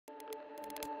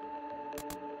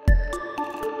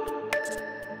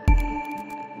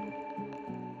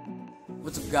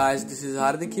What's up guys, this is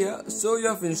Hardik here. So you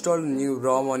have installed a new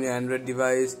ROM on your Android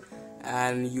device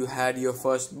and you had your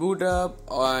first boot up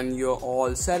and you're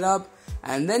all set up,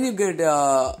 and then you get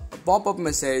a pop-up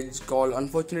message called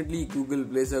unfortunately Google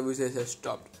Play services has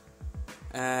stopped,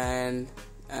 and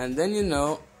then you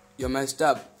know you're messed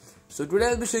up. So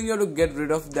today I'll be showing you how to get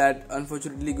rid of that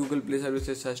unfortunately Google Play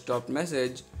services has stopped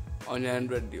message on your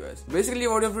Android device. Basically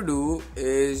what you have to do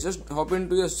is just hop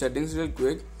into your settings real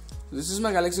quick. This is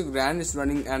my Galaxy Grand, it's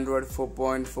running Android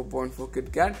 4.4.4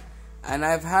 KitKat, and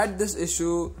I've had this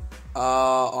issue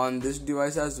on this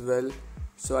device as well.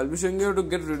 So I'll be showing you how to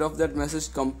get rid of that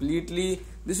message completely.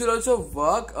 This will also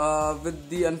work with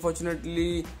the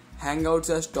unfortunately Hangouts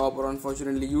has stopped or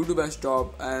unfortunately YouTube has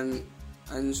stopped and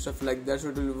stuff like that. So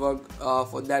it will work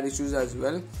for that issues as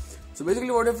well. So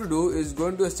basically what you have to do is go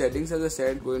into your settings, as I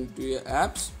said, go into your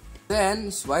apps,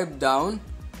 then swipe down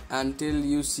until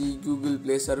you see Google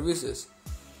Play services.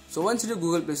 So once you do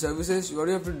Google Play services, what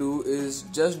you have to do is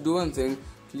just do one thing,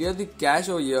 clear the cache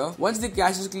over here. Once the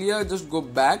cache is clear, just go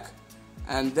back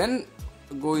and then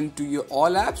go into your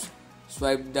all apps,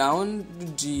 swipe down to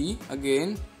G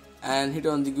again and hit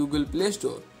on the Google Play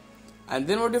Store. And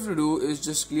then what you have to do is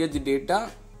just clear the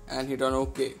data and hit on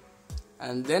OK.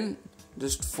 And then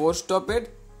just force stop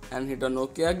it and hit on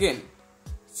OK again.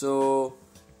 So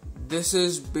this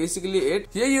is basically it.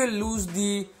 Here you will lose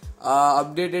the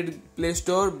updated Play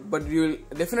Store, but you will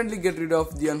definitely get rid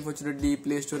of the unfortunately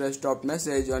Play Store has stopped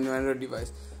message on your Android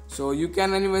device. So you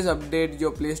can anyways update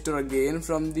your Play Store again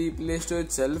from the Play Store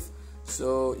itself.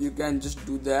 So you can just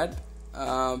do that.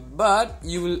 But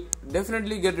you will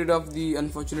definitely get rid of the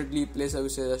unfortunately Play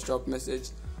services has stopped message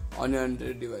on your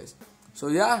Android device. So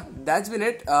yeah, that's been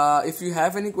it. If you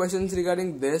have any questions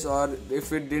regarding this or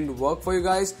if it didn't work for you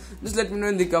guys, just let me know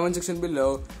in the comment section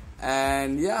below.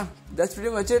 And yeah, that's pretty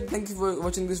much it. Thank you for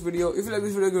watching this video. If you like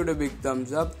this video, give it a big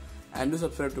thumbs up and do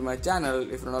subscribe to my channel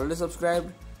if you're not already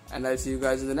subscribed, and I'll see you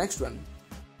guys in the next one.